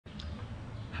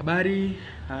Habari,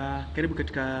 karibu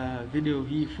katika video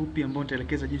hii fupi ambayo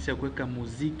nitaelekeza jinsi ya kuweka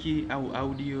muziki au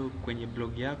audio kwenye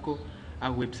blog yako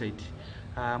au website.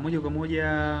 Moja kwa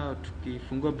moja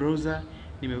tukifungua browser,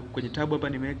 kwenye tab hapa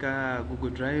nimeweka Google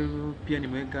Drive, pia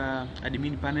nimeweka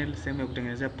admin panel, sehemu ya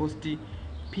kutengenezea posti.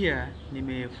 Pia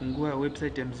nimefungua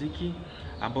website ya muziki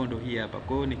ambao ndio hii hapa.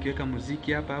 Kwa hiyo nikiweka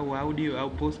muziki hapa au audio au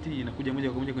posti inakuja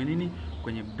moja kwa moja kwenye nini?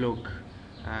 Kwenye blog.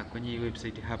 Kwenye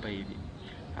website hapa hivi.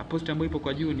 Post ambayo ipo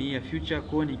kwa juu ni hii ya future,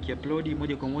 kwa nikiupload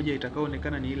moja kwa moja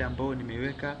itakaoonekana ni ile ambayo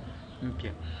nimeweka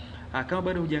mpya. Kama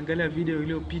bado hujaangalia video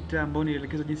iliyopita ambayo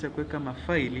nielekeza jinsi ya kuweka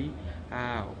mafaili,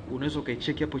 unaweza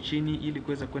ukaicheck hapo chini ili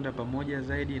kuweza kwenda pamoja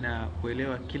zaidi na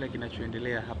kuelewa kila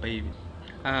kinachoendelea hapa hivi.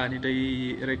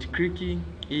 Nitai right click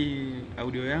hii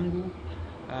audio yangu,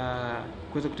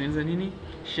 kuweza kutengeneza nini?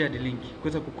 Shared link.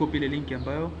 Kuweza kucopy ile link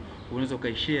ambayo unaweza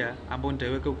ukaishare ambayo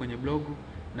nitaiweka huko kwenye blog,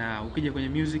 na ukija kwenye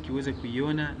music uweze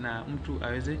kuiona na mtu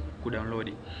aweze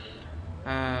kudownload.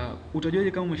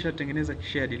 Utajuaje kama umeshatengeneza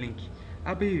shared link?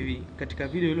 Hapa hivi katika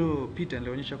video iliyopita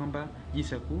nilionyesha kwamba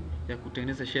jinsi ya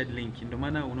kutengeneza shared link. Ndio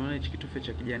maana unaona hichi kitufe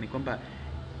cha kijani kwamba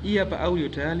hii hapa audio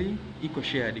tayari iko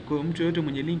shared. Kwa hiyo mtu yote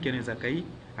mwenye link anaweza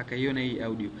akaiona hii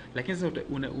audio. Lakini sasa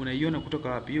unaiona kutoka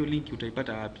wapi? Hiyo link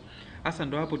utaipata wapi? Hasa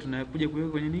ndo hapo tunakuja kuweka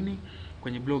kwenye nini?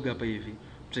 Kwenye blog hapa hivi.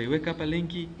 Tutaiweka hapa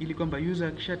linki ili kwamba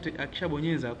user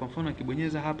akishabonyeza, kwa mfano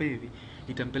akibonyeza hapa hivi,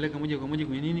 itampeleka moja kwa moja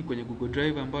kwenye nini? Kwenye Google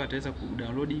Drive ambayo ataweza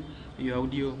kudownload hiyo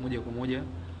audio moja kwa moja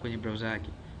kwenye browser yake.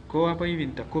 Kwa hiyo hapa hivi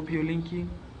nitacopy hiyo linki.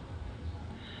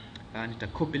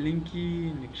 Nitacopy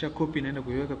linki, nikisha copy naenda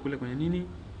kuiweka kule kwenye nini?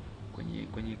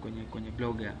 Kwenye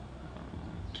blogger.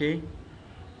 Okay.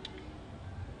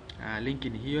 Linki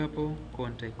ni hiyo hapo, kwa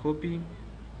nitaicopy.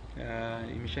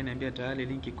 Imeshaniambia tayari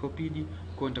linki copied,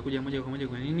 kwa nitakuja moja kwa moja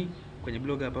kwenye nini? Kwenye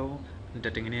blog hapo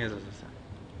nitatengeneza sasa.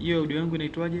 Hiyo audio yangu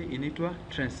inaitwaje? Inaitwa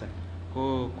Transfer.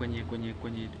 Kwa kwenye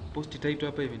post title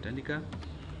hapa hivi nitaandika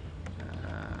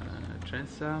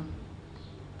Transfer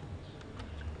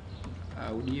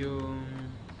audio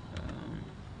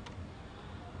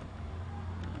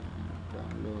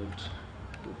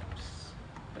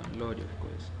download of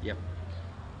course. Yep.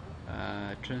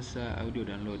 Transfer audio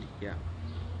download. Yeah.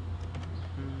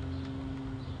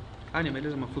 Ni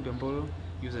maelezo mafupi ambayo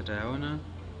user atayaona.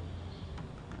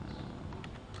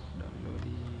 Download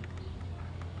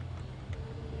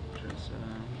transfer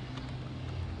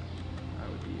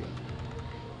audio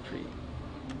free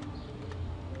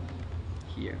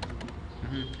here.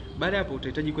 Baada hapo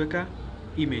utahitaji kuweka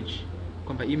image,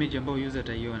 kwamba image ambayo user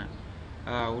ataiona.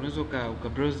 Unaweza uka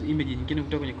browse image nyingine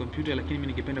kutoka kwenye computer, lakini mimi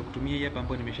ningependa kutumia hii hapa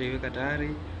ambayo nimeshaiweka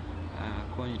tayari.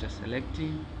 Kwa nita select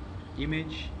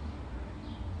image.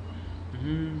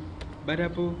 Baada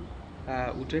hapo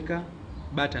utaweka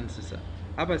button sasa.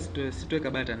 Hapa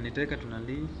sitoweka button, nitaweka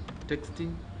tunali text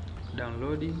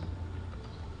download,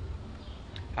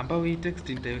 ambao hii text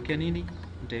nitaiwekea nini?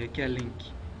 Nitaiwekea link,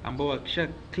 ambao akisha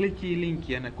click hii link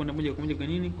anakwenda moja kwa moja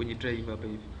kwenye nini? Kwenye drive hapa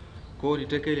hivi. Kwa hiyo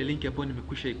nitaweka ile link hapo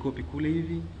nimekwisha icopy kule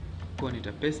hivi, kwa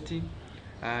nita paste.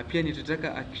 Pia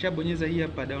nitataka akishabonyeza hii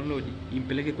hapa download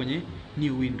impeleke kwenye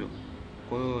new window.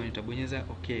 Kwa hiyo nitabonyeza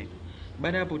okay.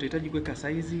 Baada hapo utahitaji kuweka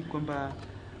size, kwamba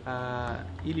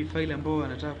ili file ambayo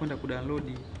anataka kwenda kudownload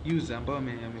user ambao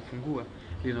amefungua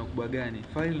lina ukubwa gani.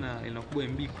 File ina ukubwa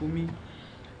MB 10.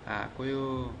 Kwa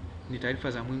hiyo ni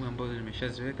taarifa za muhimu ambazo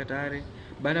nimeshaziweka tayari.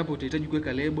 Baada hapo utahitaji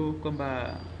kuweka label,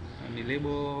 kwamba ni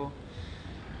label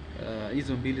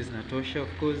hizo mbili zinatosha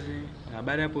of course.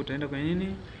 Baada hapo utaenda kwenye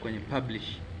nini? Kwenye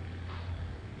publish.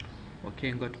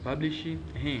 Okay, go to publish.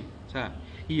 Sawa.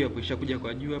 Hii hapo ishakuja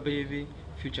kwa juu hapa hivi,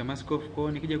 future mask off.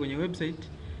 Kwa nikija kwenye website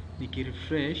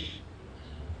nikirefresh,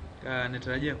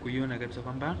 natarajia kuiona kabisa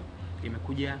kwamba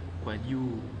imekuja kwa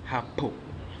juu hapo.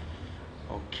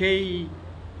 Okay,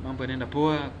 mambo yanaenda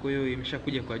poa. Kwa hiyo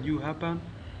imeshakuja kwa juu hapa.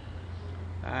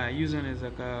 User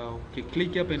anaweza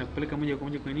ukiklik hapa inakupeleka moja kwa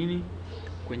moja kwenye nini?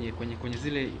 Kwenye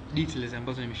zile details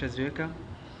ambazo nimeshaziweka.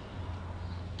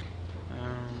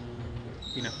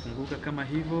 Inafunguka kama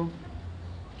hivyo.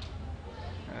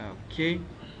 Okay.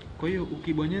 Kwa hiyo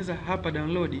ukibonyeza hapa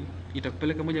download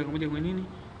itakupeleka moja kwa moja kwenye nini?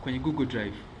 Kwenye Google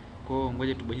Drive. Kwa hiyo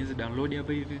ngoja tubonyeze download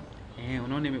hapa hivi.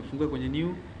 Unaona imefunguka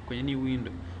kwenye new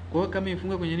window. Kwa hiyo kama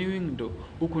imefunguka kwenye new window,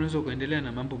 huko unaweza kuendelea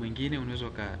na mambo mengine, unaweza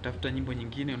ukatafuta nyimbo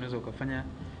nyingine, unaweza ukafanya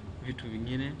vitu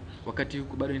vingine wakati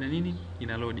huko bado ina nini?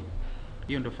 Ina load.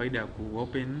 Hiyo ndio faida ya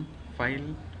kuopen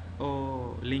file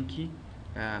au linki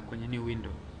kwenye new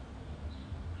window.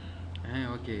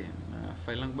 Okay,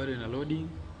 file langu bado ina loading.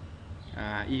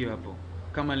 Hiyo hapo.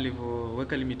 Kama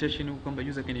nilivyoweka limitation huko kwamba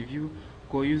user can view,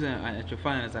 kwa user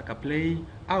anachofanya anaweza akaplay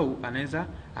au anaweza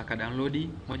akadownload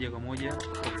moja kwa moja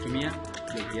kwa kutumia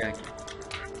blog yake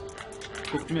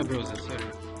kwa kutumia browser, sorry.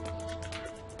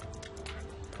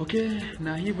 Okay,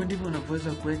 na hivyo ndivyo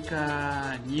unavyoweza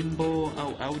kuweka nyimbo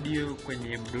au audio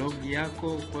kwenye blog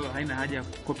yako. Kwa hiyo haina haja ya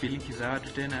kukopi linki za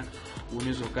watu tena,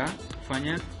 unaweza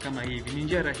kufanya kama hivi. Ni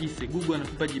njia rahisi. Google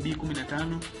anakupa GB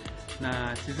 15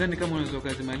 na sidhani kama unaweza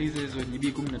kuzimaliza hizo GB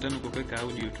 15 kwa kuweka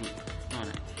audio tu.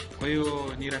 Unaona? Kwa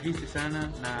hiyo ni rahisi sana,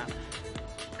 na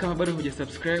kama bado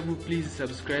hujasubscribe, please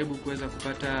subscribe kuweza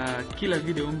kupata kila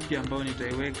video mpya ambayo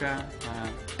nitaiweka.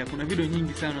 Kuna video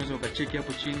nyingi sana unaweza ukacheki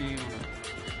hapo chini.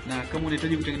 Na kama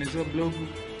unahitaji kutengenezewa blog,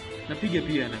 napiga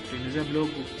pia na kutengenezea blog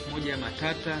moja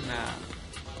matata,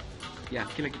 na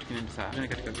kila kitu kinaenda sawa.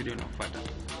 Katika video inayofuata.